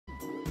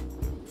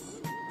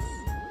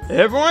Hey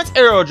everyone, it's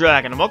Arrow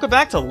Dragon, and welcome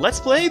back to Let's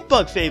Play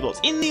Bug Fables.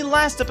 In the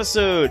last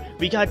episode,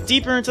 we got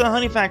deeper into the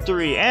honey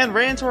factory and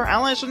ran into our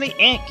allies from the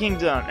Ant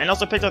Kingdom, and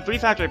also picked up 3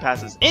 factory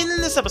passes. In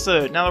this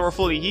episode, now that we're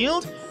fully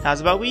healed, how's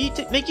about we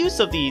make use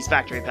of these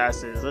factory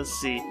passes? Let's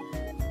see.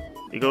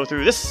 We go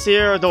through this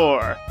here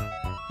door,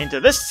 into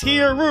this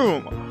here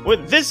room,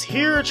 with this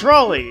here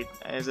trolley.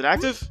 Is it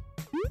active?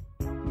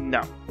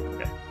 No.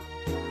 Okay.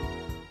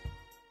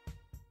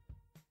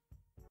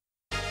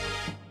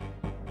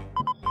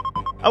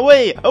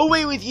 Away!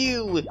 Away with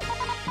you!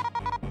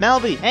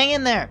 Malby, hang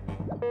in there!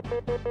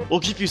 We'll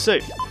keep you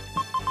safe.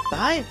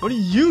 Bye? What are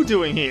you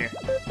doing here?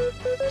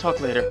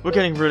 Talk later. We're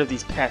getting rid of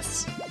these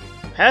pests.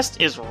 Pest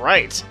is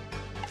right.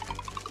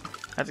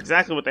 That's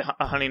exactly what the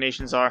honey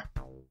nations are.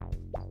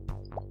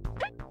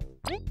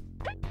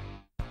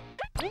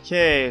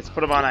 Okay, let's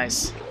put them on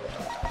ice.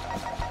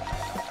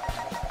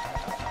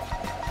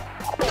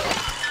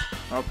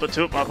 I'll put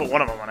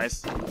one of them on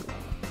ice.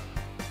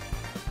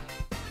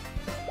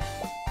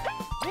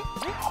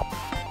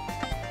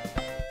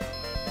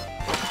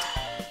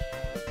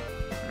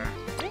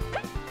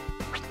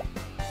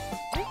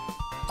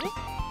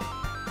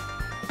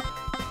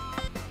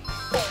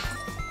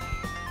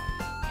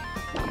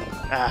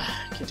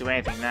 Can't do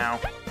anything now.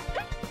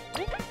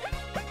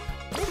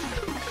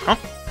 Huh?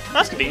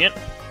 That's convenient.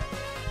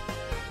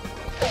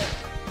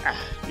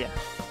 Yeah.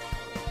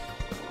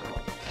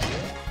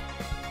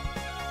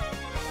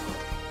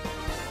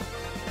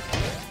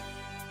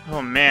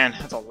 Oh man,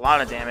 that's a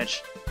lot of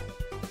damage.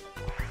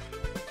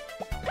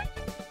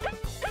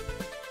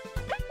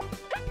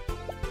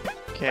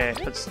 Okay,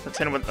 let's hit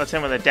him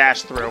with a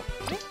dash through.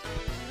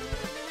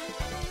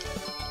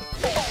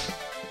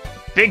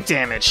 Big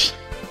damage.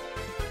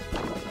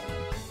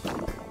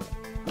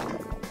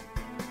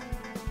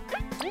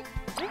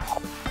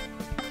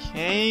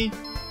 Okay.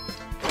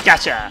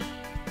 Gotcha!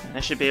 And I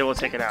should be able to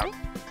take it out.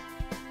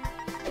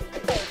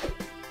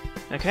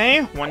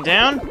 Okay, one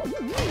down.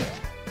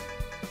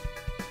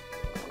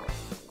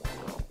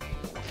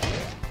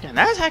 Yeah,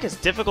 that attack is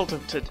difficult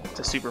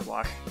to super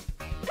block.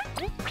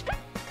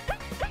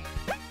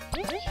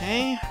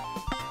 Okay.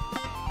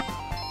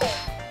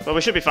 But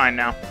we should be fine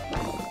now.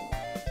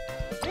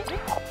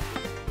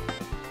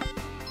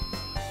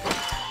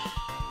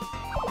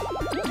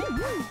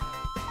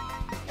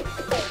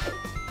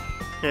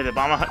 Okay, the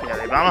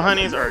Obama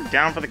honeys are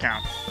down for the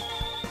count.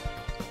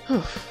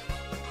 Whew.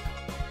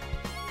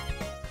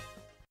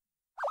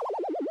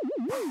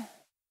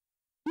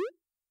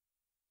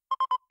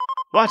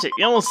 Watch it,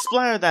 you almost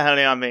splattered that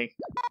honey on me.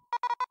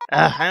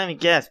 I don't even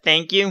guess,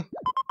 thank you.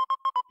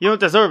 You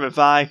don't deserve it,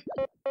 Vi.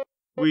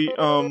 We,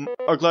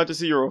 are glad to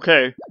see you're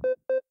okay.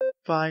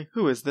 Vi,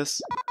 who is this?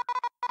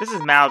 This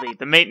is Malby,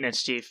 the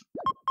maintenance chief.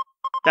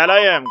 That I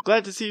am,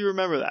 glad to see you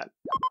remember that.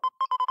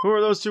 Who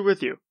are those two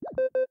with you?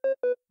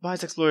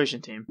 Vi's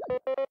exploration team.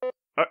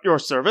 At your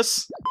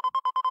service?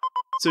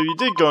 So you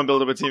did go and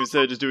build up a team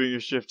instead of just doing your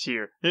shift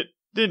here,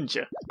 didn't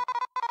you?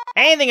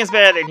 Anything is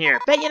better than here.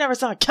 Bet you never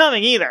saw it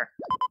coming either.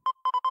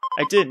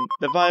 I didn't.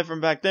 The Vi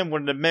from back then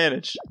wouldn't have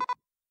managed.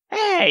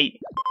 Hey!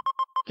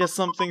 Guess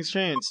some things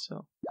changed,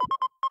 so.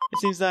 It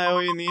seems that I owe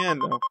you in the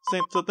end, though.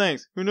 So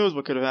thanks. Who knows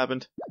what could have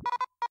happened.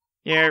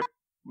 You're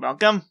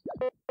welcome.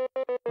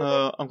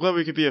 I'm glad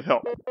we could be of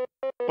help.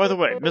 By the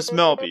way, Miss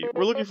Malby,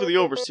 we're looking for the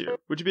Overseer.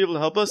 Would you be able to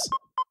help us?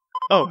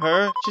 Oh,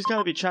 her? She's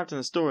gotta be trapped in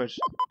the storage.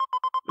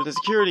 With the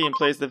security in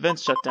place, the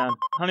vents shut down.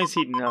 Honey's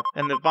heating up,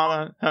 and the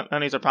bomb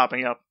honeys are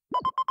popping up.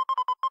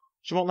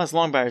 She won't last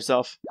long by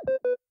herself.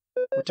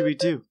 What do we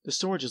do? The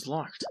storage is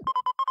locked.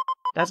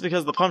 That's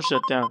because the pump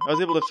shut down. I was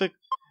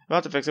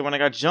about to fix it when I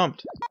got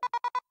jumped.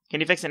 Can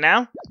you fix it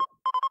now?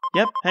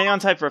 Yep, hang on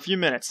tight for a few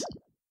minutes.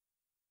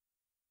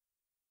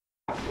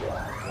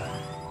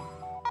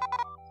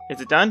 Is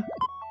it done?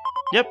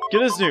 Yep,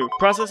 good as new.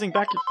 Processing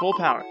back at full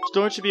power.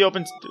 Storage should be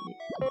open.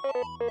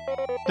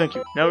 Thank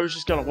you. Now we're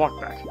just gonna walk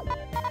back.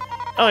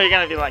 Oh, you're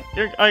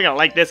gonna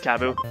like this,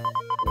 Kabu.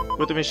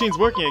 With the machines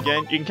working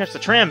again, you can catch the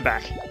tram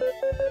back.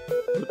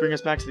 Will it bring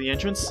us back to the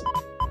entrance?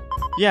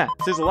 Yeah,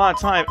 it saves a lot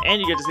of time,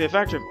 and you get to see the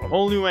factory from a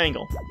whole new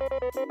angle.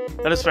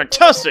 That is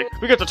fantastic!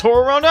 We got to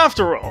tour around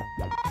after all!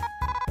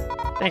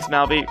 Thanks,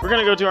 Malby. We're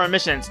gonna go do our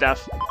mission and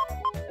stuff.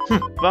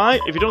 Vi,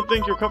 if you don't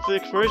think you're cut for the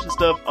exploration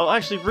stuff, I'll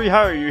actually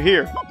rehire you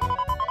here.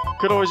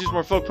 Could always use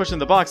more folk pushing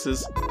the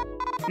boxes.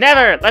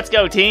 Never! Let's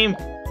go, team!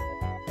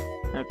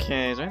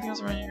 Okay, is there anything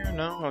else around here?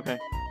 No? Okay.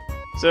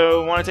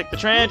 So, want to take the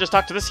tram? Just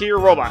talk to this here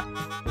robot.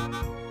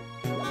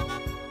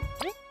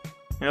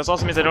 And this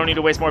also means I don't need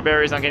to waste more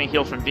berries on getting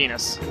healed from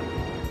Venus.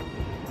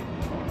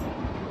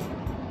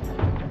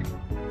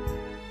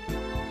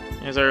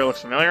 This area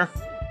looks familiar.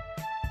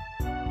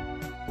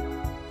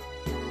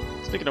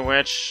 Speaking of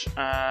which,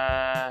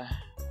 I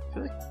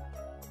feel like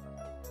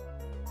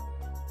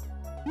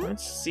I haven't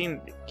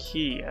seen the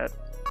key yet.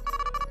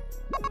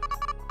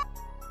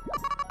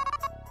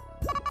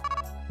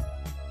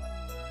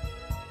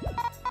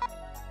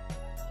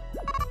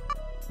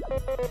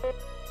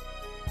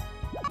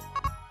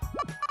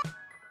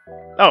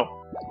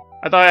 Oh,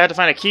 I thought I had to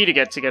find a key to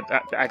get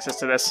access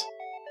to this.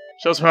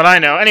 Shows what I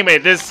know. Anyway,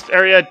 this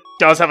area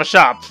does have a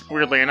shop,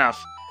 weirdly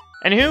enough.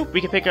 Anywho, we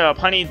can pick up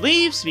honeyed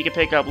leaves, we can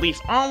pick up leaf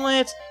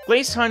omelets,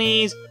 glazed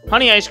honeys,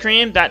 honey ice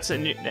cream, that's a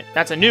new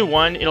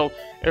one. It'll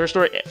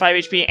restore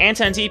 5 HP and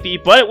 10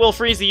 TP, but it will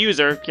freeze the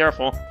user,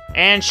 careful.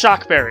 And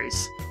shock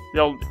berries.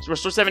 They'll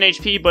restore 7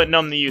 HP, but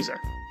numb the user.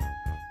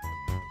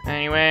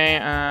 Anyway,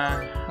 do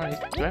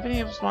I have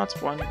any other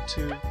spots? 1,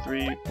 2,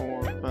 3,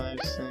 4, 5,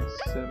 6,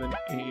 7,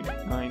 8,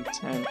 9,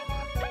 10,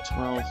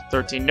 12,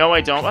 13. No, I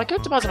don't. I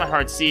could deposit my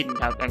hard seed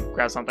and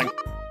grab something.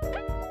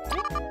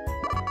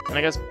 And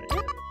I guess...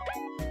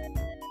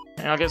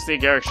 And I'll guess the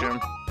agaric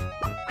shroom.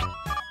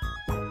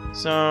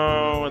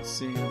 So, let's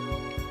see.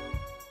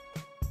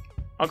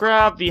 I'll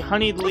grab the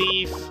honeyed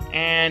leaf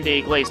and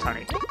a glazed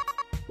honey.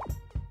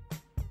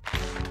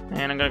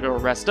 And I'm gonna go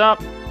rest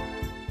up.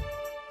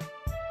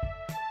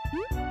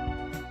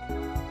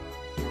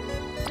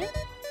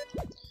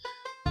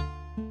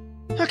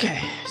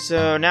 Okay,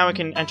 so now we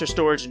can enter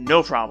storage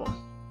no problem.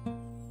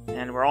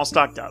 And we're all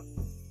stocked up.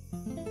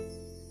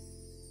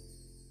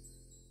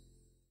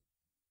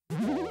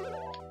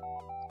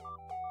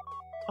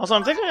 Also,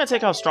 I'm thinking I'm gonna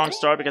take off Strong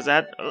Start because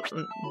that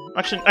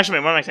actually, what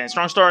am I saying?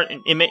 Strong Start,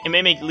 it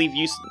may make Leaf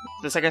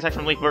the second attack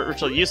from Leaf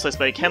virtually useless,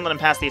 but it can let him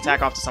pass the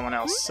attack off to someone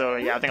else. So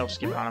yeah, I think I'll just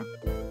keep it on him.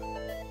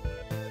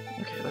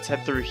 Okay, let's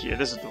head through here.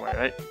 This is the way,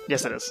 right?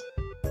 Yes, it is.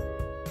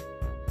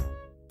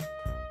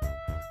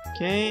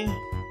 Okay,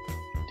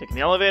 taking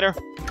the elevator,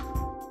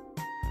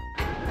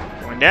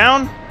 going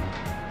down.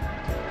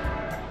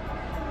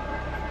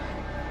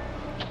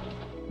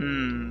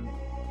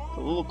 It's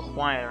a little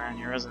quiet around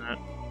here, isn't it?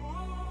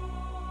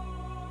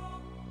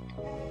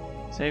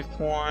 Save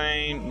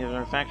point, give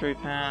our factory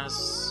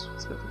pass.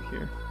 Let's go through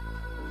here.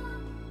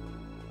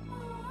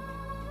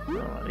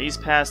 These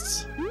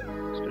pests.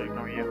 Just gonna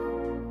ignore you.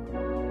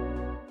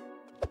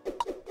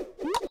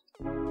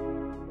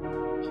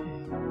 Okay,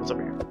 what's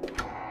over here?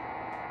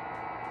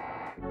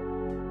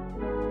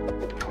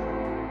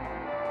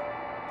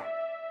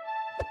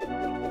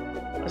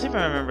 Let's see if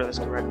I remember this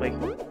correctly.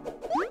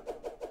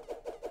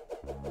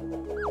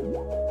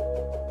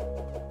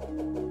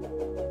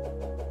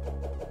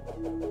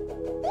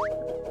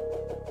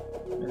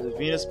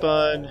 Venus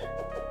Bud.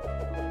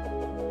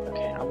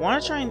 Okay, I want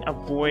to try and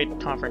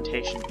avoid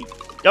confrontation.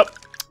 Yup.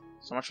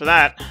 So much for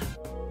that. I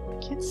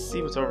can't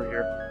see what's over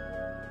here.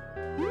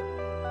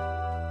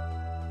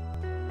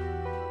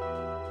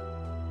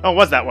 Oh,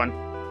 was that one?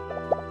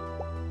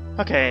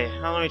 Okay,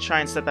 now let me try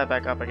and set that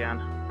back up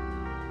again.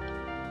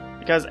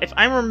 Because if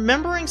I'm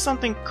remembering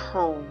something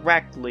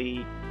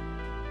correctly...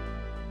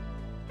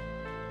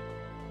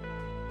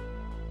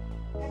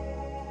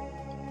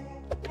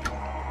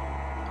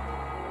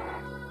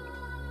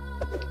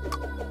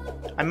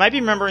 I might be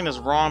remembering this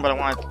wrong, but I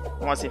want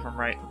to see if I'm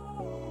right.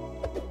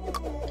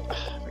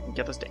 If I can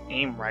get this to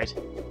aim right.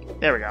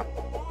 There we go.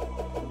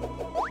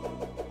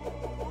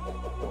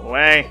 Go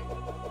away.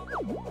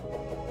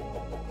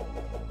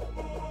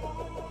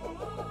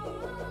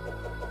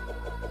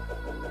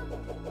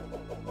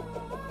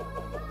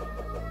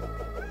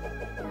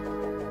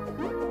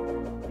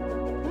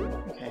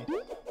 Okay.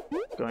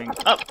 Going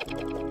up.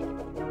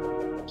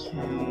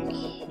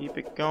 Okay, keep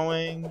it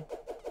going.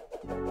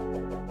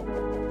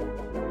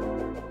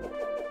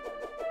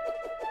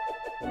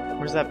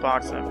 Where's that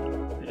box at?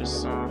 I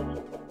just saw.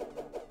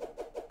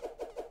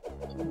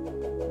 A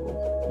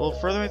little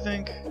further, I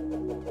think.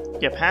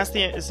 Yeah, past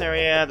this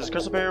area. There's a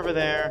crystal barrier over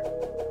there.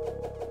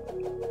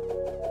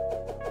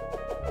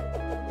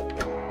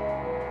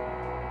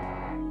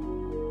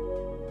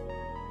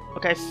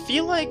 Okay, I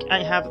feel like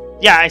I have.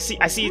 Yeah, I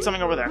see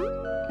something over there.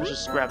 Let's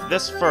just grab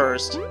this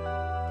first.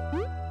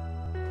 Well,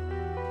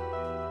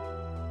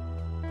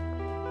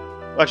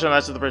 actually, no,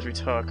 that's the bridge we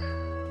took.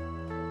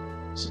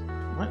 So,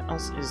 what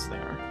else is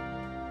there?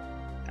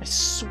 I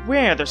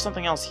swear there's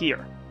something else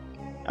here.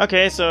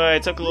 Okay, so I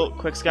took a little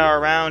quick scour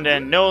around,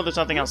 and no, there's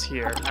nothing else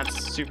here.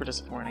 That's super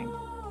disappointing.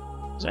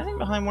 Is there anything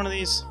behind one of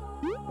these?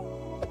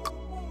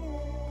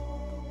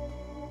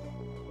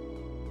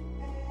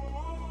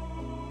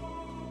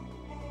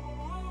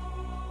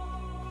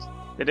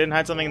 They didn't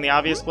hide something in the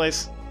obvious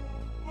place?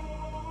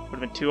 Would have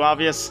been too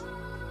obvious?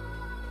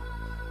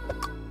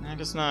 I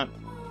guess not.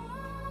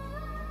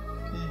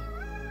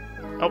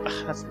 Okay. Oh,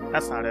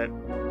 that's not it.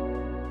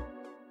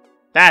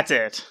 That's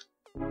it.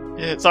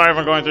 Sorry if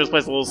I'm going through this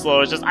place a little slow.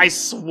 It's just, I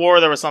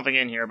swore there was something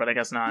in here, but I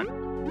guess not.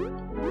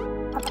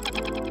 Oh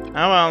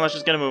well, let's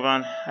just get a move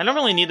on. I don't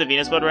really need the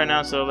Venus Bud right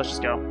now, so let's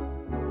just go.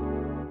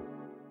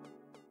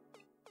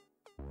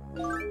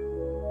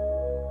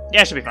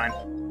 Yeah, it should be fine.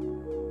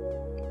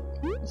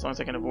 As long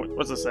as I can avoid...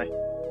 What's this say?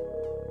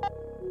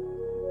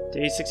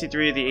 Day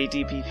 63 of the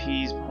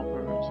ADPP's...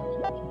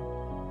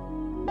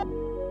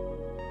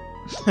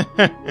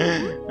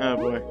 Oh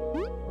boy.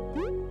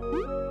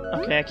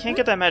 Okay, I can't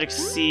get that magic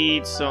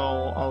seed, so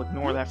I'll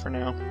ignore that for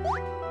now.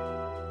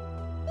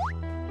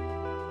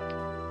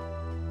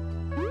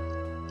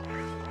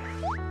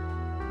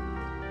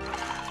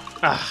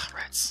 Ah,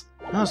 rats.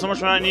 Oh, so much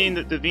for not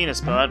needing the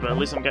Venus Bud, but at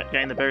least I'm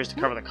getting the berries to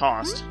cover the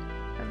cost.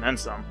 And then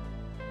some.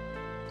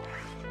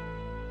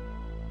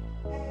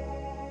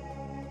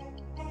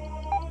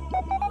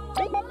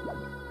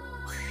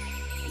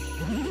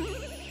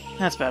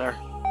 That's better.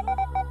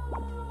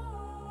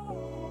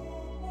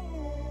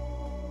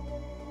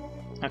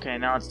 Okay,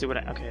 now let's do what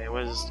okay,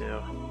 what does this do?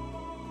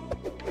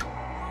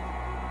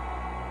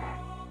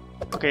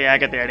 Okay, yeah, I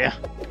get the idea.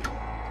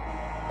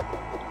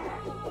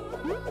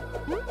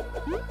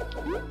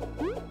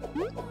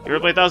 You ever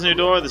play Thousand Year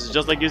Door? This is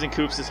just like using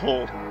Koops'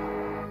 hold.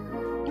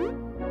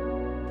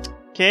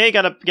 Okay,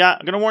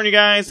 gonna warn you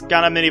guys,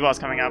 got a mini-boss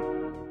coming up.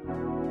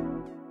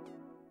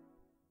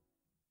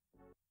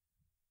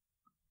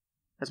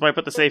 That's why I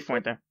put the save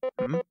point there.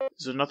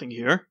 Is there nothing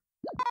here?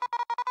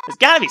 There's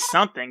gotta be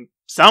something,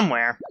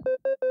 somewhere.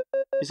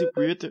 Is it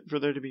weird for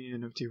there to be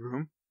an empty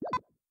room?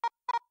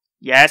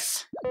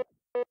 Yes.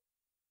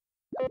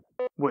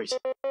 Wait,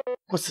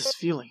 what's this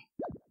feeling?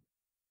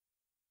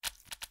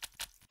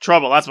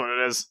 Trouble, that's what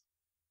it is.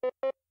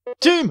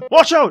 Team,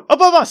 watch out!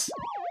 Above us!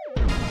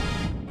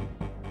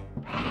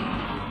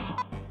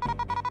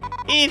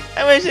 Eve,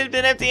 I wish it had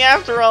been empty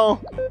after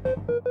all.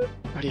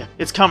 Oh yeah,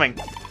 it's coming.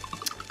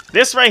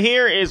 This right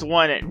here is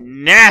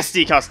one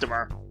nasty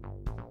customer.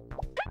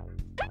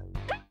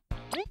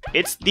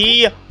 It's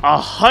the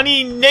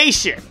Honey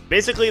Nation.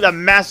 Basically the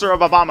master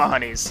of Obama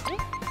honeys.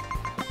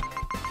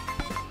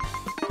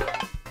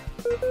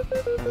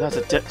 Oh, that's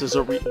a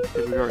dessert we've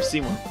already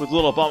seen one, with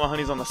little Obama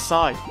honeys on the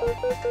side.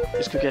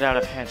 This could get out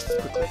of hand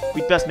quickly.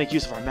 We'd best make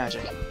use of our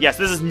magic. Yes,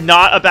 this is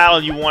not a battle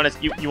you want to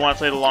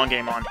play the long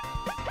game on.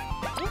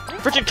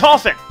 Frigid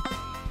Coffin!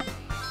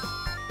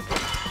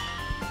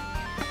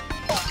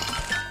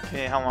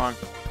 Okay, how long?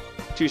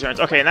 2 turns.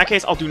 Okay, in that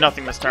case, I'll do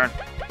nothing this turn.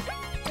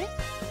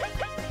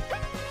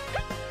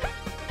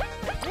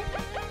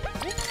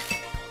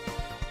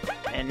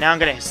 And now I'm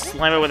gonna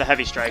slam it with a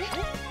heavy strike.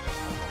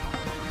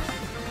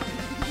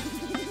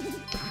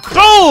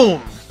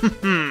 Boom!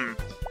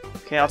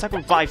 Okay, I'll attack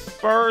with Vi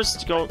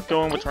first. Go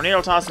in with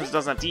Tornado Toss since it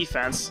doesn't have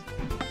defense.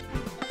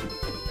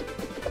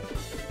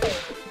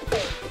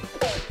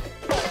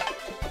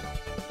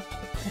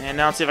 And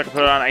now let's see if I can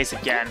put it on ice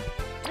again.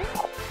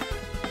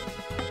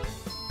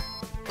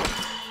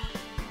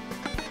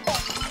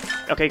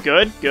 Okay,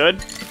 good,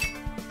 good.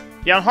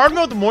 Yeah, on hard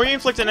mode, the more you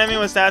inflict an enemy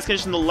with status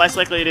condition, the less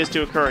likely it is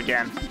to occur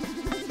again.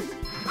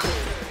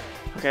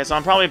 Okay, so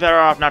I'm probably better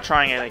off not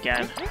trying it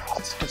again.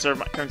 Let's conserve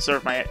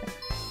my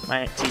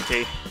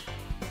TP,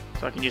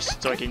 so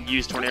I can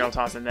use Tornado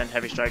Toss and then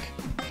Heavy Strike.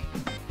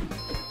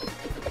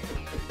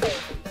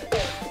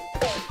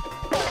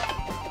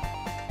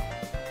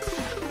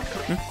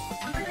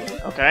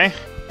 Okay.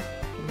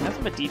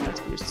 Nothing but defense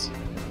boosts.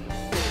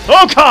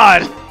 Oh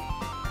god!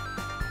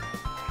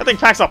 That thing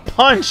packs a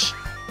punch!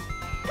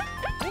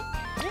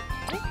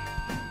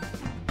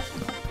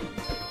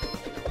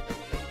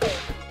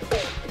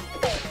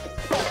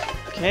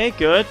 Okay,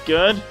 good,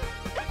 good.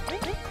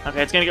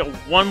 Okay, it's gonna get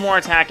one more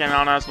attack in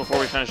on us before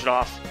we finish it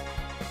off.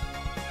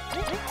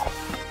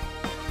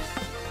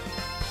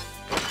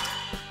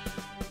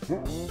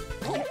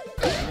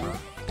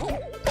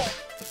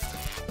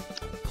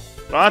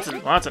 Well,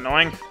 that's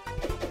annoying.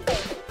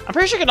 I'm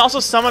pretty sure you can also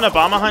summon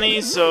Obama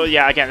honeys, so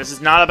yeah, again, this is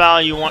not a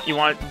battle you want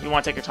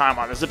to take your time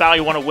on. This is a battle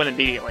you want to win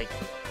immediately.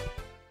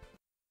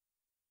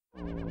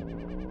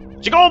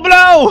 Jiggle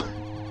blow!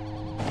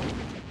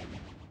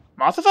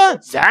 Mothifa?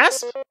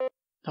 Zasp?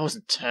 That was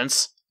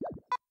intense.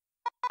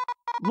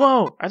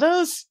 Whoa, are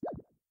those?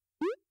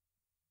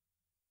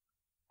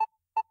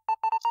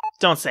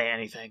 Don't say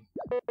anything.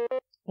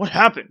 What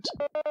happened?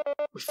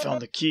 We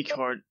found the key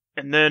card,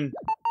 and then...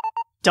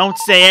 Don't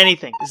say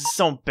anything! This is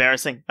so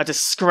embarrassing. A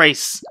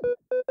disgrace.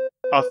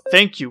 A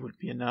thank you would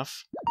be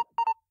enough.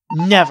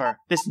 Never!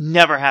 This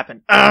never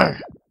happened.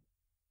 Urgh!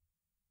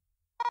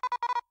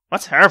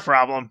 What's her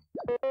problem?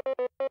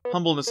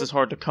 Humbleness is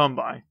hard to come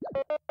by.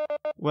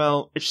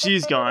 Well, if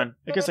she's gone,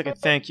 I guess I can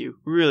thank you.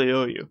 We really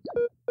owe you.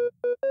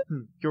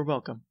 You're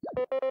welcome.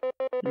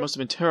 You must have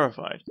been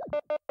terrified.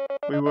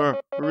 We were.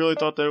 We really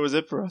thought that it was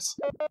it for us.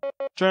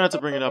 Try not to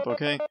bring it up,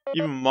 okay?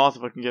 Even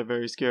Mothifa can get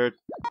very scared.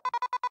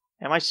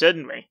 And why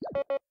shouldn't we?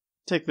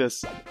 Take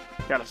this.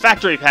 Got a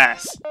factory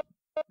pass!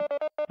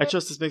 I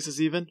trust this makes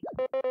us even?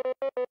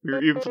 We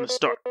were even from the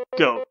start.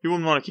 Go. You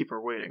wouldn't want to keep her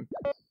waiting.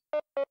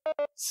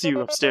 See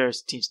you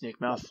upstairs, Teen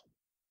Snake Mouth.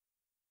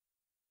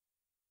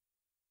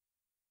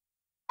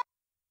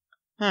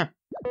 Huh.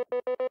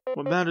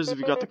 What matters if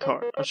you got the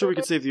card? I'm sure we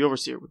could save the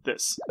Overseer with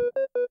this.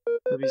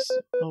 It'll be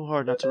so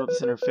hard not to rub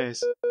this in her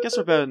face. Guess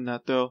we're better than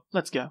that, though.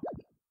 Let's go.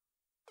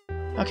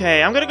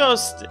 Okay, I'm gonna go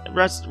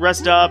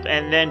rest up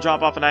and then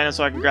drop off an item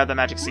so I can grab that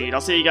magic seed.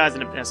 I'll see you guys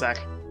in a sec.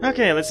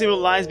 Okay, let's see what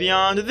lies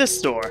beyond this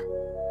door.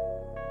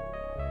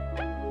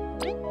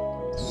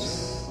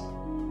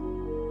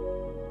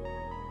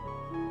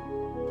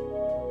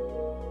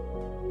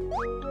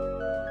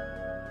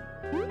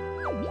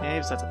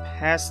 Okay, so that's a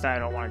pest. I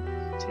don't want to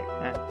take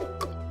that.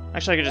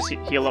 Actually, I could just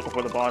heal up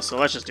before the boss, so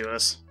let's just do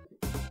this.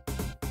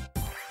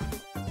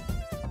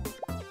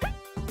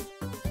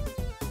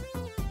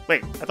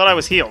 Wait, I thought I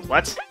was healed.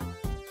 What?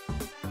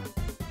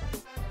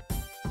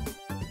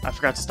 I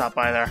forgot to stop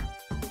by there.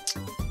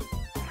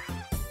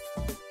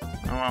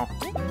 Oh well.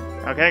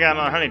 Okay, I got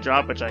another honey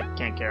drop, which I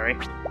can't carry.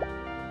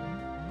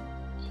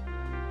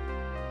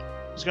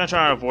 Just gonna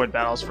try to avoid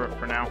battles for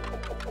now.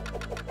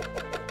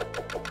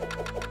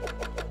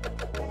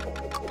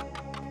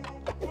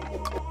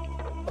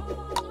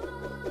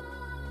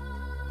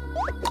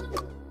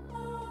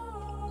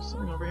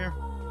 Something over here?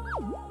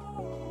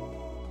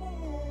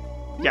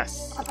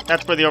 Yes,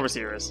 that's where the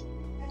Overseer is.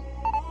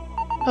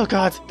 Oh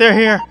god, they're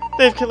here!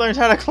 They've learned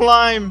how to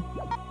climb!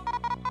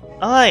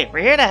 Oi, we're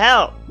here to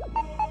help!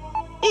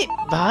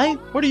 Vi,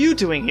 what are you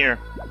doing here?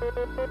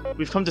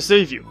 We've come to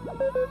save you.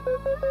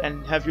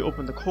 And have you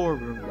open the core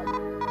room.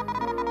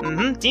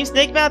 Mm-hmm, Team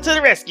Snakemouth to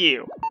the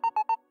rescue!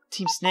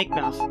 Team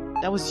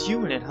Snakemouth, that was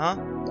you in it, huh?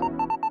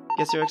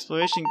 Guess your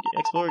explorer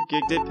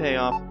gig did pay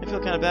off. I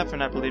feel kind of bad for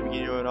not believing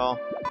in you at all.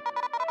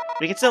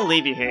 We can still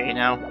leave you here, you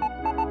know.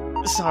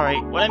 Sorry,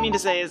 what I mean to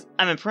say is,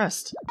 I'm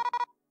impressed.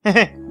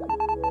 I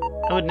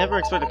would never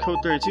expect a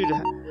Code 32 to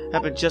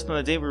happen just on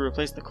the day we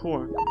replaced the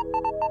core.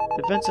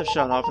 The vents have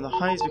shut off and the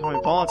honey's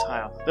becoming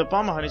volatile. The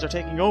Obama honeys are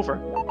taking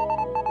over.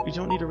 We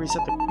do need to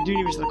reset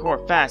the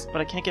core fast,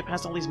 but I can't get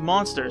past all these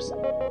monsters.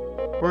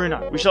 Worry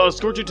not, we shall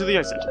escort you to the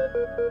exit.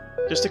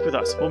 Just stick with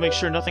us, we'll make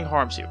sure nothing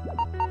harms you.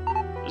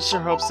 Sure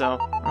hope so.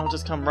 I'll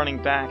just come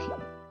running back.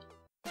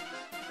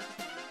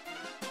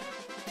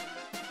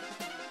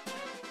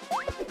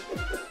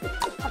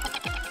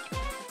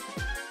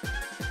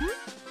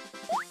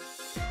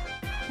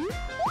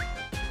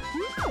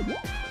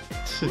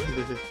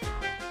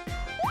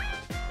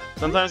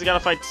 Sometimes you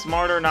gotta fight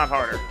smarter, not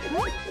harder.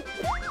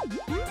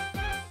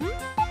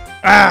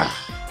 Ah!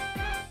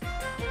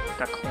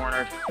 Got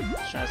cornered.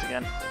 Let's try this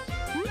again.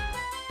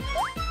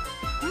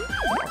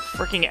 They're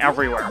freaking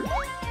everywhere.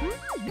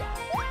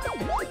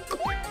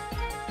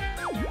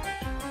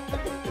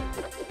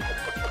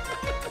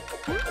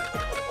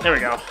 There we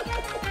go.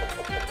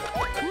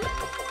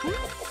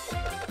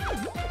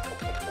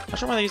 Not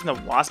sure why they're using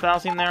the Wasp Battle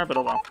theme there, but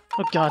oh well.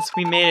 Oh gods,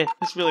 we made it.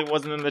 This really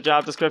wasn't in the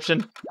job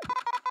description.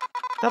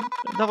 That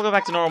will go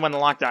back to normal when the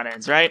lockdown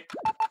ends, right?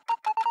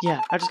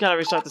 Yeah, I just gotta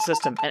restart the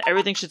system, and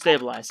everything should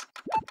stabilize.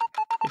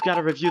 We've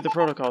gotta review the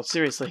protocol,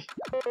 seriously.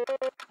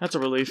 That's a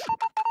relief.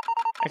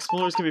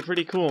 Explorers can be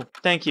pretty cool.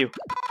 Thank you.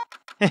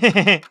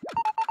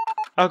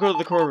 I'll go to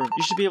the core room.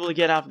 You should be able to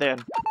get out there.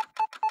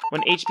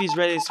 When HP's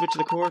ready to switch to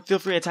the core, feel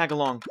free to tag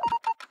along.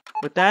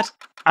 With that,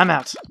 I'm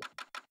out.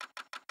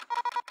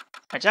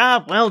 A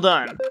job well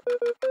done.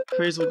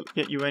 Praise will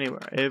get you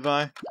anywhere, eh,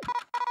 Vi?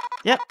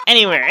 Yep,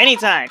 anywhere,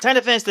 anytime. Time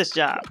to finish this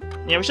job.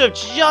 Yeah, we should have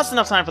just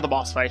enough time for the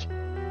boss fight.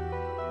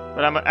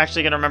 But I'm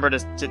actually gonna remember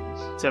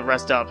to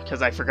rest up,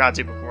 because I forgot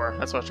to before.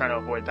 That's why I was trying to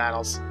avoid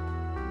battles.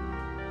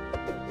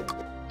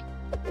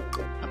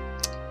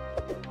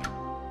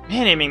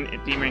 Man, aiming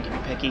at Beamer can be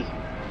picky.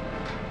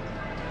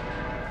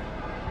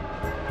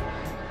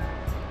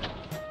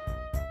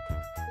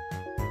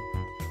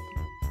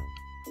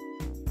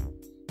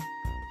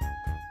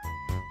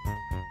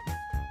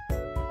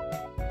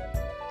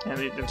 And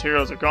the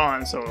materials are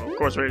gone, so of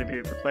course ready to be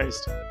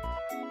replaced.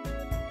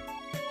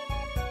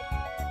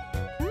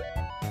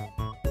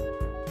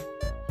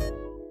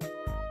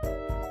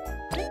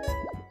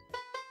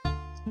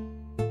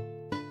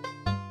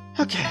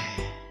 Okay.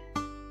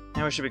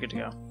 Now we should be good to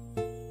go.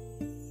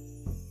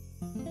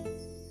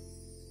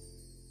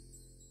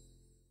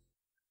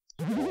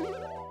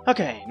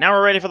 Okay, now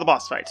we're ready for the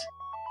boss fight.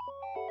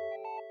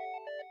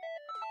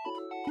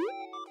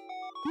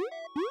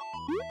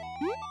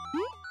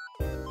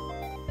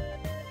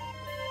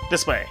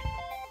 This way.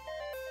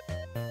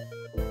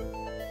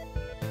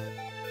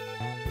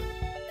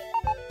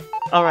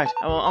 Alright,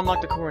 I will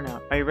unlock the core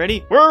now. Are you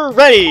ready? We're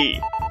ready!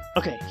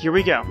 Okay, here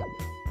we go.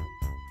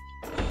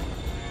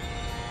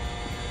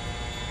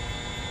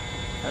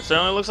 That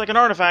certainly looks like an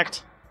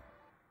artifact.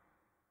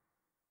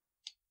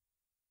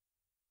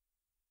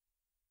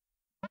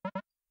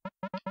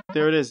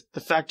 There it is, the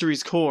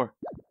factory's core.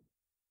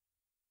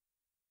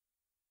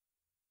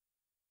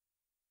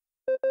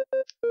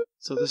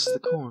 So this is the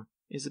core.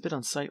 It's a bit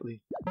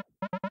unsightly.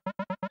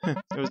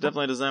 It was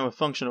definitely designed with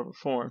function over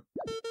form.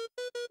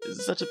 This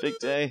is such a big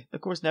day. The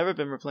core's never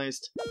been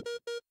replaced.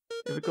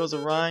 If it goes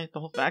awry, the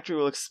whole factory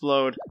will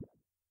explode.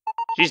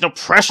 Geez, no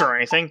pressure or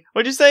anything.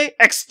 What'd you say?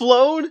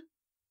 Explode?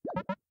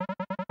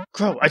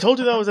 Crow, I told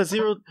you that was a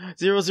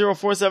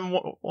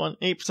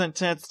 0.00478%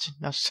 chance.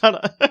 Now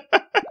shut up.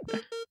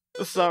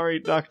 Sorry,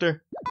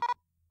 Doctor.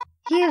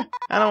 Here,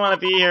 I don't want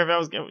to be here if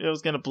it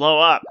was gonna blow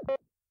up.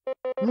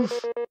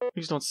 Oof,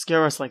 please don't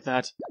scare us like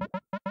that.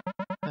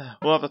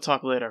 We'll have to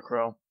talk later,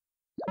 Crow.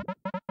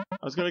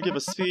 I was gonna give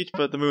a speech,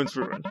 but the moon's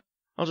ruined.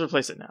 I'll just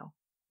replace it now.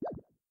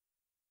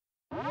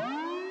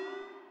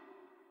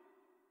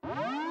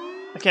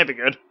 That can't be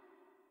good.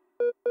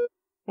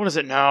 What is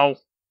it now?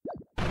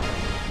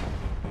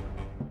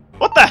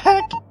 What the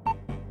heck?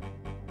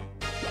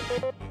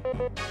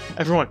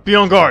 Everyone, be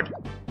on guard!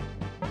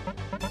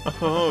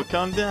 Oh,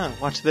 calm down.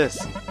 Watch this.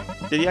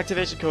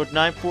 Deactivation code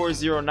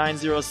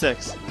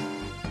 940906.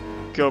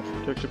 Go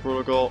protection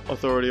protocol.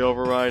 Authority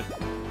override.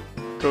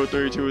 Code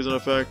 32 is in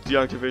effect.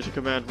 Deactivation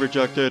command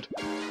rejected.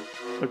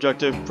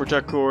 Objective: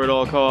 protect core at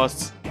all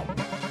costs.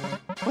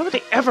 Why would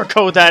they ever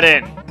code that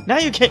in? Now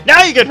you get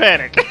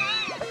panic.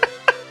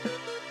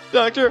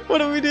 Doctor, what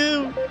do we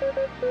do?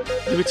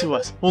 Leave it to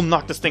us. We'll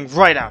knock this thing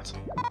right out.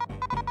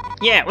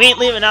 Yeah, we ain't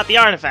leaving out the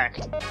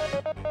artifact.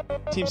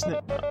 Team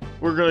Snip,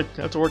 we're gonna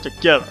have to work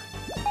together.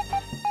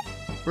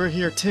 We're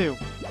here too.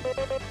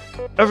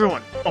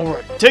 Everyone,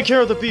 alright, take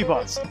care of the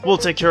B-bots. We'll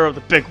take care of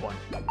the big one.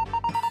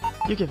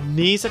 You give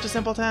me such a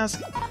simple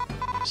task?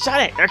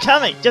 Shut it, they're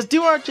coming. Just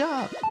do our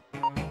job.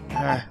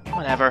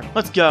 Whatever,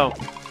 let's go.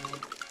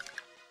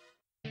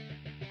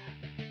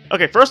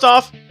 Okay, first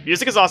off,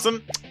 music is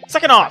awesome.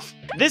 Second off,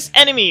 this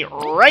enemy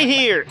right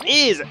here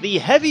is the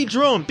Heavy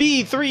Drone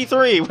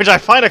B33, which I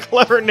find a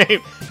clever name.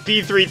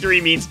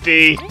 B33 means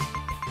B.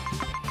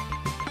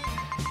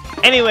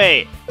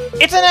 Anyway,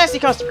 it's a nasty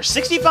customer.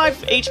 65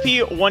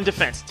 HP, 1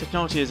 defense.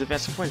 Technology has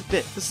advanced quite a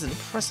bit. This is an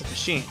impressive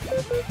machine.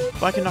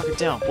 If I can knock it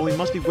down, but we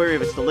must be wary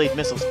of its delayed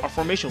missiles. Our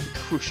formation will be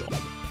crucial.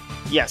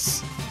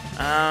 Yes.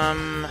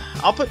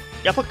 I'll put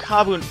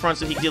Kabu in front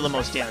so he can deal the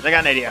most damage. I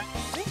got an idea.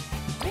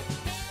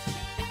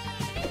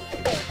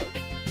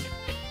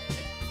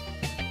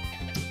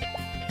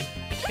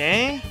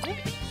 Okay.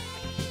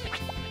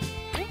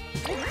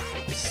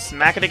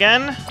 Smack it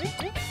again.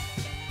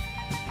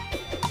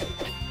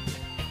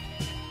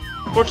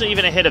 Fortunately,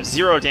 even a hit of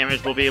 0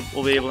 damage will be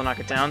able to knock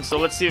it down. So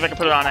let's see if I can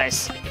put it on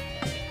ice.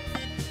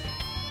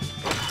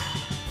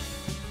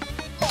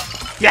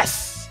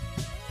 Yes!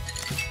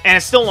 And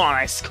it's still on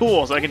ice.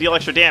 Cool, so I can deal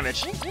extra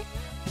damage.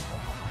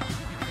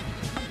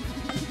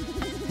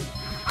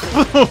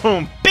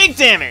 Boom! Big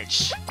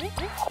damage!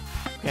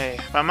 Okay,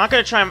 but I'm not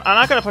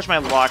gonna push my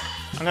luck.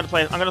 I'm gonna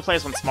play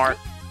this one smart.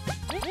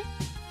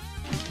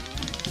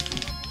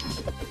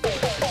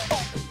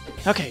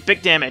 Okay,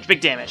 big damage,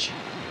 big damage.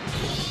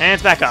 And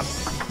it's back up.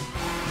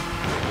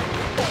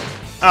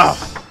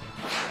 Oh.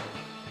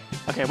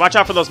 Okay, watch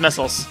out for those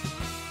missiles.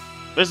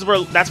 That's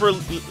where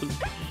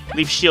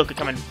Leaf Shield could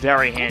come in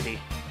very handy.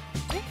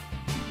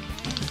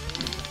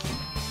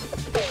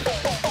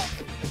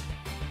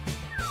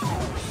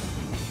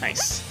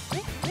 Nice.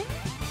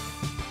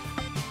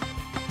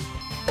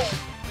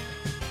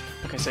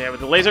 Okay, so yeah, with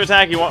the laser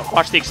attack, you want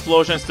watch the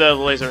explosion instead of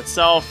the laser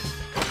itself.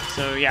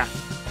 So yeah.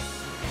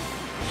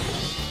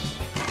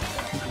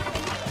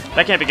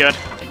 That can't be good.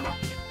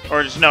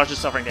 Or just, no, it's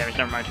just suffering damage,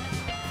 never mind.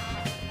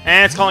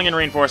 And it's calling in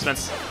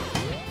reinforcements.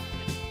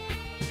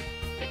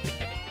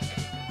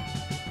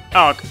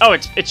 Oh,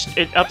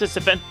 it upped its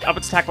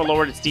attack but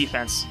lowered its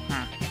defense.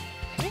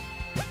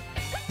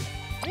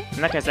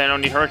 In that case, I don't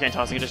need Hurricane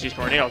Toss, I can just use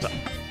Tornado.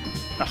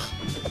 Ugh.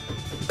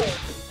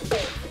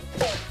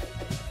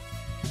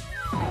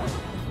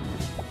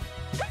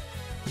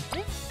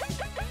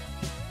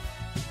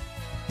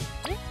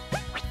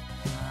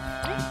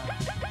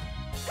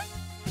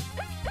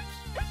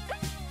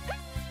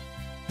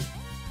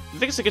 I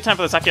think it's a good time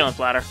for the succulent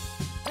bladder.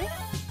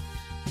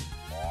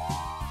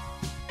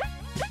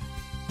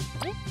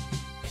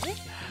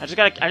 I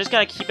just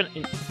gotta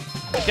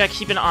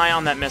keep an eye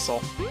on that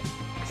missile.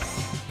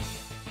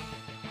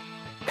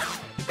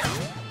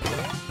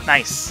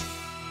 Nice.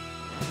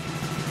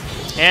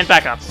 And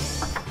back up.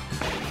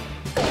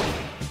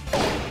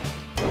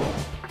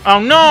 Oh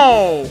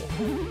no!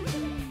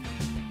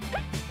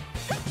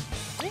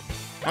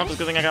 Well, it's a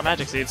good thing I got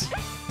magic seeds.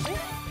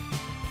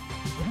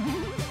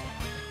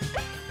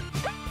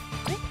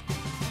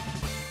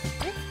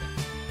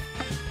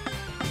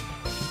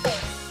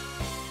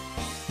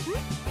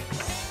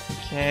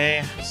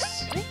 Okay.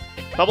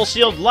 Bubble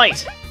Shield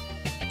Light.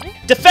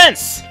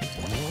 Defense!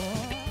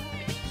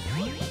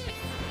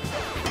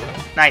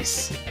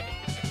 Nice.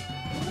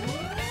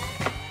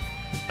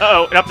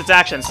 Uh-oh, it upped its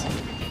actions.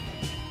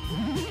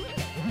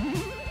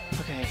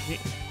 Okay.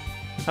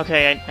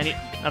 Okay, I need...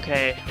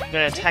 Okay, I'm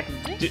gonna attack...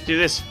 Do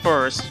this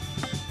first.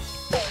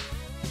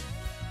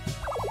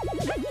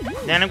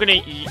 Then I'm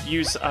gonna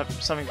use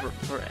something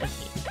for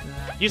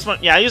use one.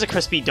 Yeah, I use a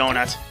crispy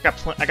donut.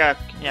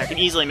 Yeah, I can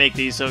easily make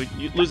these, so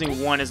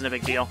losing one isn't a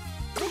big deal.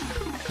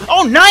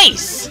 Oh,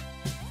 nice!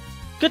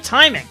 Good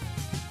timing.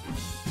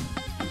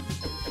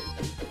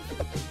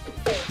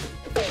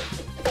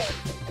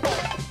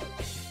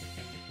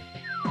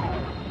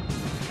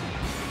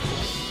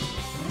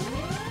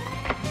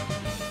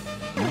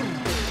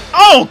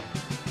 Oh!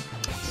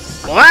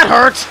 Well, that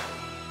hurt!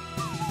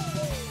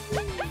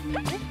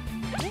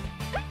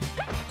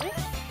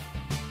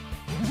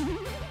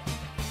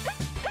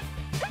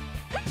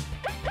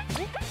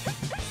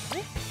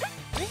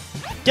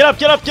 Get up,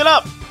 get up, get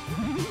up!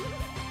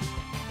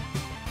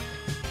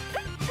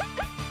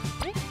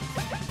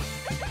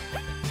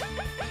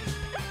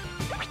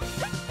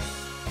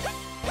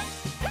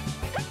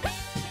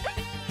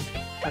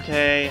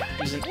 Okay,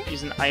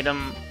 use an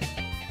item.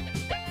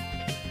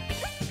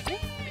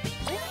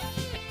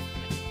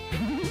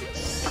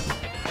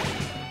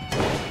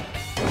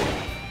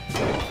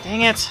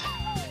 Dang it!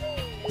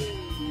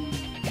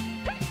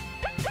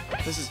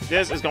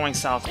 This is going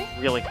south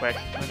really quick.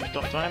 Do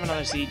I have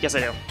another seed? Yes, I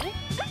do.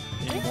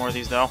 Need more of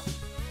these though.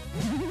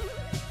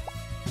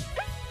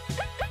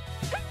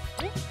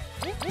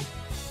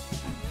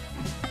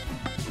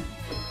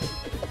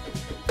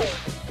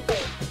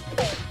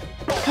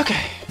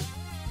 Okay.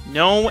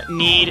 No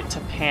need to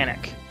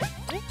panic.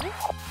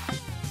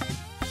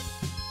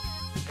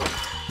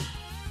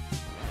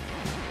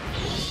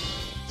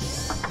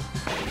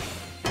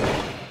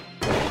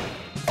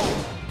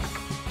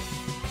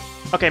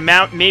 Okay,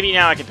 maybe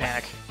now I can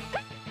panic.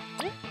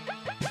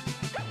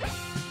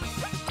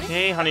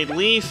 Okay, honeyed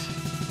leaf.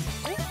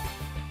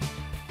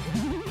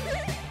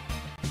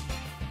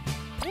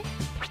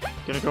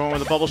 Gonna go in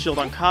with a bubble shield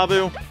on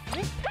Kabu.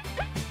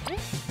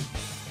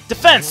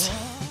 Defense!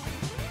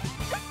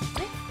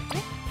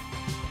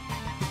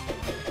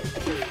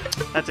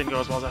 That didn't go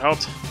as well as I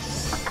hoped.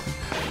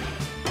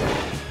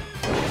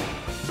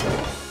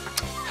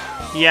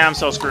 Yeah, I'm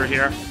so screwed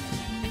here.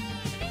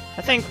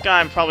 I think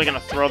I'm probably gonna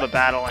throw the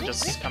battle and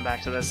just come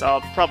back to this. I'll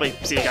probably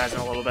see you guys in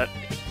a little bit.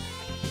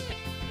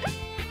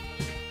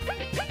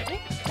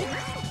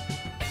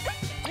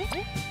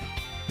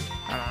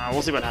 I don't know,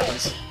 we'll see what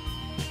happens.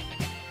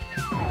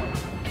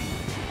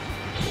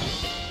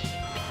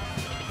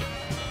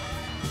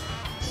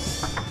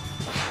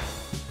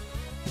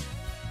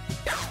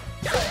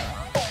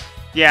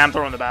 Yeah, I'm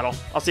throwing the battle.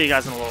 I'll see you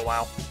guys in a little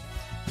while.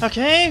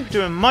 Okay, we're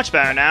doing much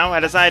better now. I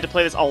decided to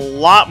play this a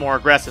lot more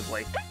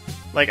aggressively.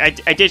 Like, I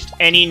ditched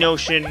any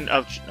notion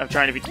of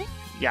trying to be...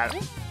 Yeah,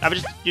 I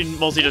was just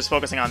mostly just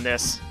focusing on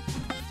this.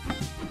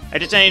 I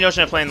ditched any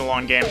notion of playing the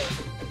long game.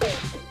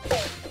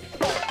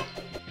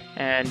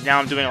 And now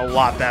I'm doing a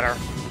lot better.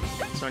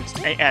 So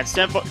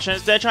instead of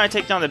trying to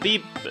take down the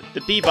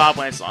Bebop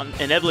when it's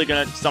inevitably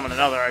gonna summon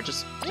another, I'll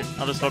just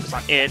focus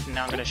on it, and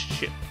now I'm gonna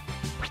shoot.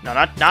 No,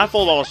 not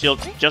full bubble shield,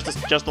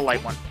 just the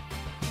light one.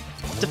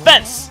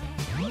 Defense!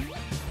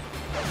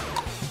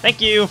 Thank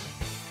you!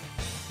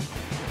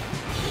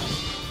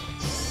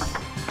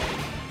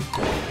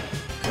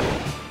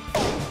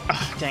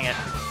 Ugh, dang it.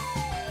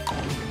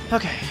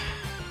 Okay.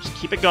 Just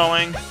keep it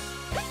going.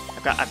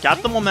 I've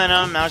got the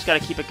momentum, now I just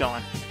gotta keep it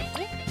going.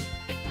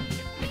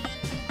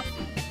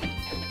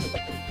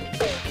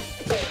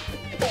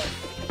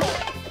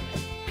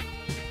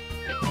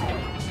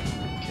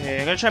 Okay,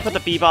 I'm gonna try to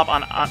put the Bebop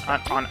on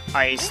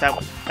ice.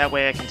 That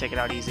way I can take it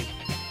out easy.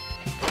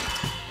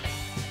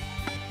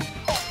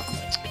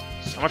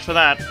 So much for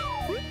that.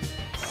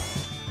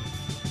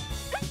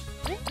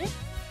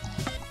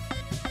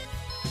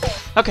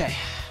 Okay,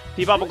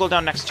 Bebop will go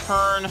down next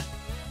turn.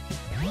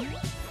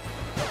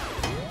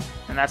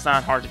 And that's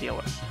not hard to deal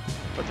with.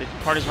 But the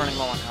party's running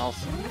low on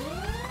health.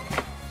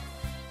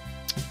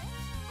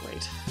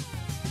 Great.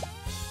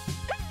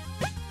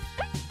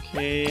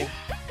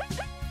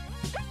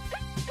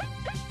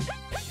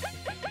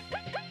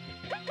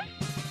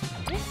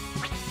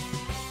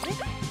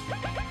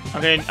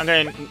 Okay. I'm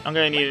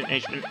gonna need an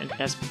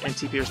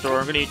TP restore.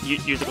 I'm gonna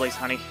use the Blaze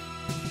Honey.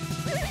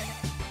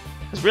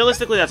 Because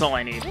realistically, that's all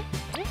I need.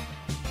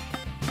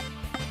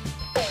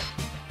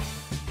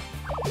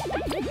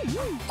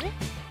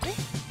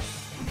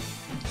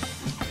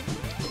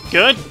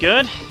 Good,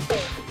 good.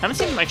 Haven't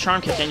seen my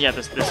charm kick in yet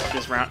this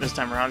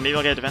time around. Maybe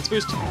I'll get a defense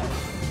boost.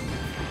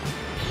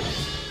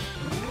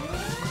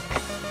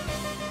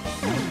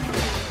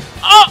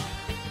 Oh,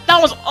 that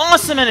was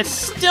awesome, and it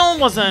still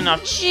wasn't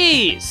enough.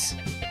 Jeez.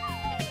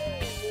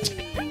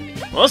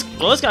 Well,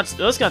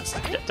 this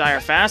got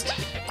dire fast.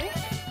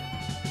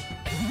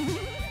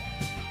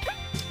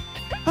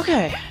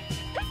 Okay,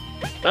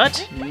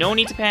 but no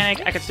need to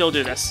panic. I can still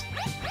do this.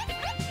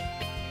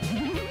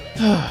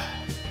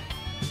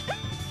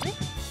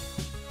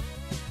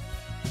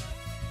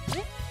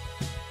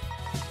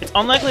 It's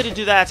unlikely to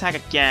do that attack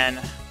again.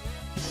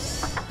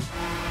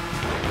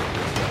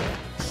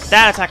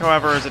 That attack,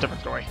 however, is a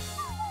different story.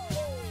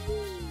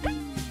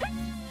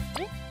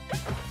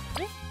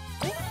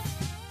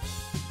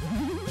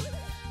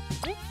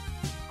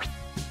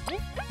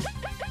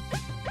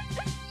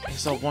 Okay,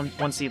 so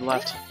one seed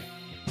left.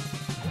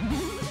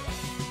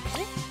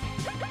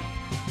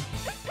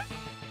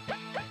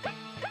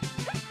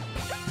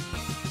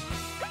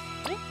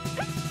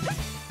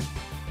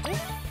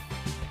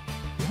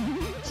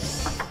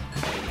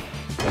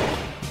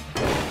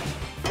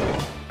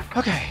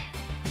 Okay.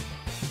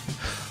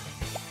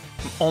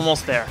 I'm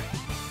almost there.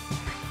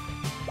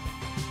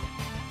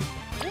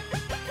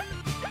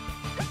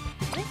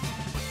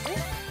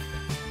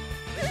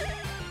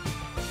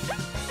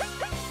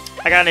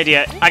 I got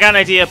an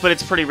idea, but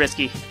it's pretty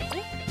risky.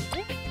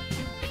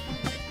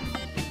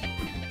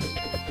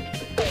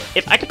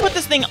 If I could put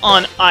this thing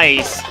on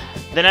ice,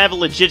 then I have a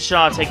legit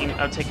shot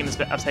of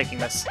taking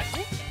this.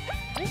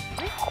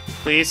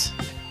 Please.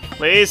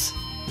 Please.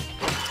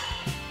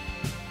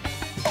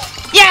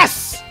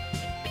 Yes!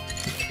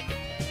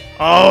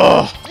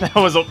 Oh,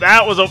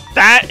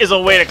 that is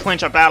a way to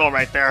clinch a battle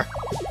right there.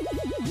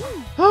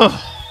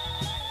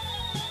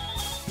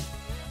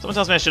 Someone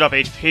tells me I should up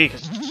HP,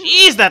 because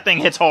jeez, that thing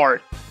hits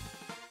hard.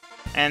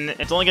 And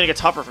it's only gonna get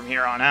tougher from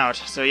here on out.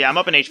 So yeah, I'm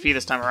up in HP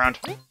this time around.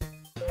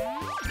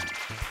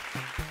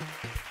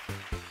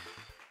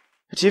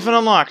 Achievement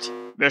unlocked.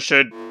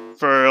 Mission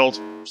failed.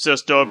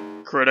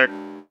 System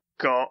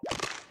critical.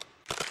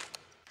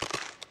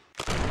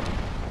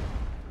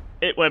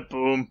 It went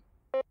boom.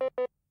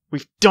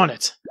 We've done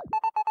it.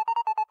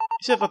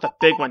 should have left the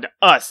big one to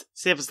us.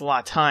 Save us a lot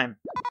of time.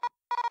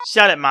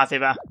 Shut it,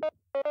 Mathiva.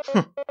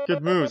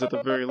 Good moves. At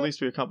the very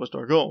least, we accomplished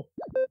our goal.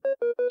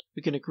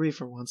 We can agree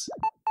for once.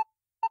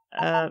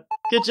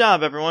 Good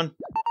job, everyone.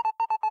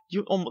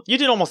 You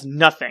did almost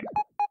nothing.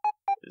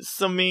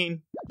 So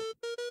mean.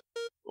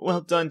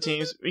 Well done,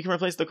 teams. We can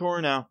replace the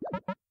core now.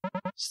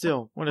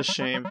 Still, what a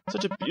shame.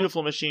 Such a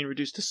beautiful machine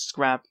reduced to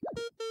scrap.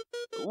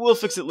 We'll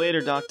fix it later,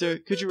 Doctor.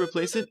 Could you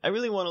replace it? I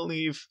really want to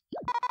leave.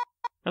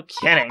 No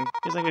kidding.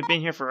 Feels like we've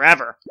been here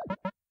forever.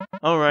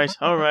 Alright.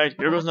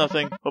 Here goes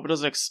nothing. Hope it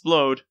doesn't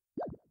explode.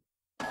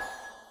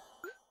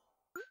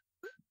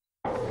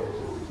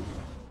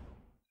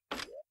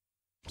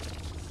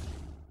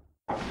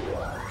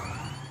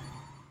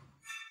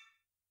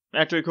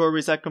 Factory core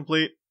reset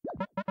complete.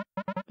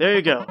 There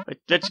you go. I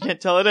bet you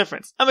can't tell the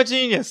difference. I'm a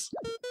genius.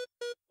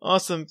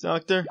 Awesome,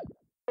 Doctor.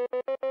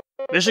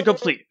 Mission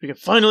complete. We can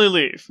finally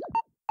leave.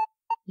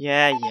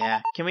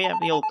 Yeah. Can we have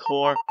the old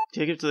core?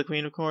 Take it to the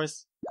Queen, of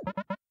course.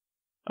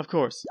 Of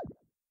course.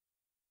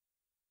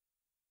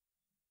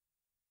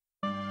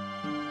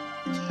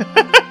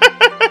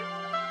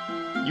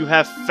 You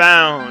have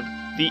found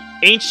the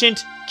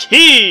ancient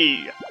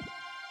key!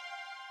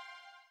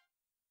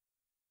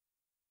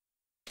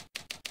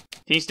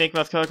 Team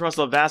Snakemouth cut across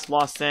the vast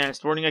lost sands,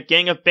 thwarting a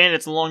gang of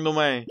bandits along the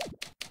way.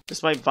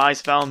 Despite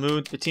Vi's foul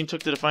mood, the team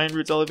took the Defiant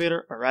Roots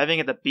elevator, arriving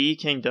at the Bee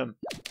Kingdom.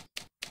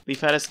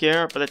 Leaf had a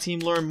scare, but the team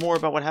learned more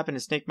about what happened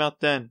in Snakemouth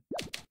then.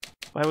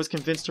 Vi was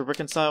convinced to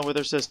reconcile with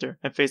her sister,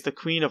 and face the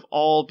queen of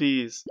all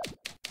bees.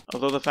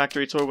 Although the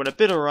factory tour went a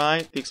bit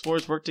awry, the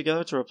explorers worked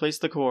together to replace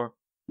the core.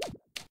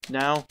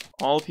 Now,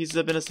 all pieces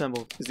have been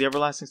assembled. Is the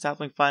everlasting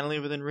sapling finally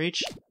within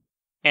reach?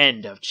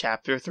 End of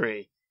Chapter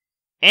 3.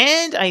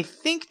 And I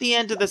think the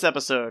end of this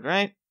episode,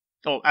 right?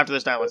 Oh, after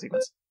this dialogue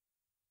sequence.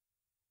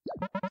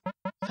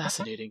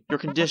 Fascinating. Your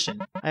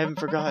condition. I haven't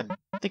forgotten.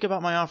 Think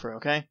about my offer,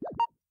 okay?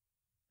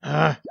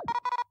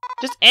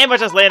 Just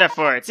ambush us later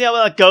for it. See how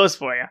well it goes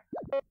for you.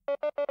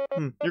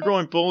 You're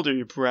growing bolder,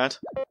 you brat.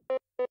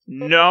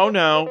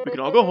 No. We can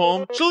all go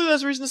home. Surely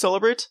there's a reason to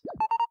celebrate.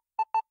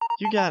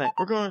 You got it.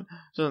 We're going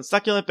to some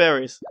succulent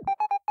berries.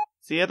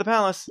 See you at the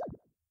palace.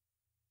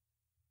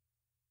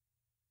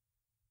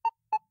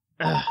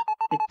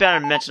 You better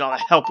mention all the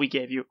help we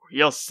gave you, or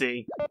you'll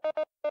see.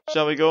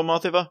 Shall we go,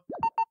 Mathiva?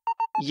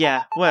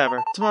 Yeah,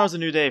 whatever. Tomorrow's a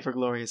new day for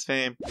glorious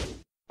fame.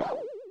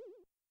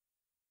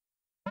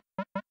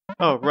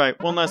 Oh, right.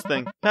 One last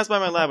thing. Pass by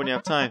my lab when you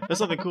have time. There's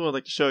something cool I'd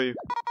like to show you.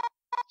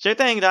 Sure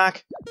thing,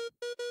 Doc.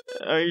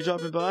 Are you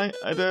dropping by?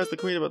 I better ask the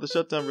Queen about the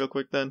shutdown real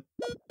quick then.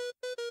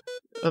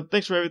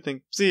 Thanks for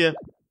everything. See ya.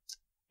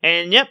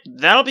 And yep,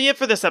 that'll be it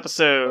for this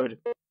episode.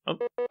 Oh,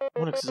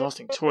 what an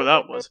exhausting tour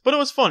that was. But it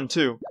was fun,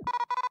 too.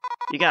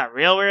 You got a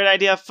real weird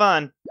idea of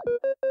fun.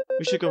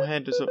 We should go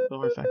ahead to the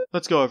artifact.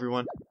 Let's go,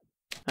 everyone.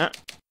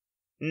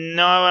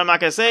 No, I'm not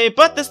gonna say,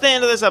 but this is the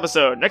end of this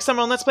episode. Next time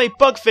on Let's Play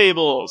Bug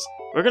Fables,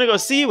 we're gonna go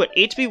see what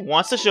HB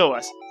wants to show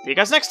us. See you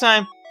guys next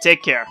time.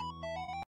 Take care.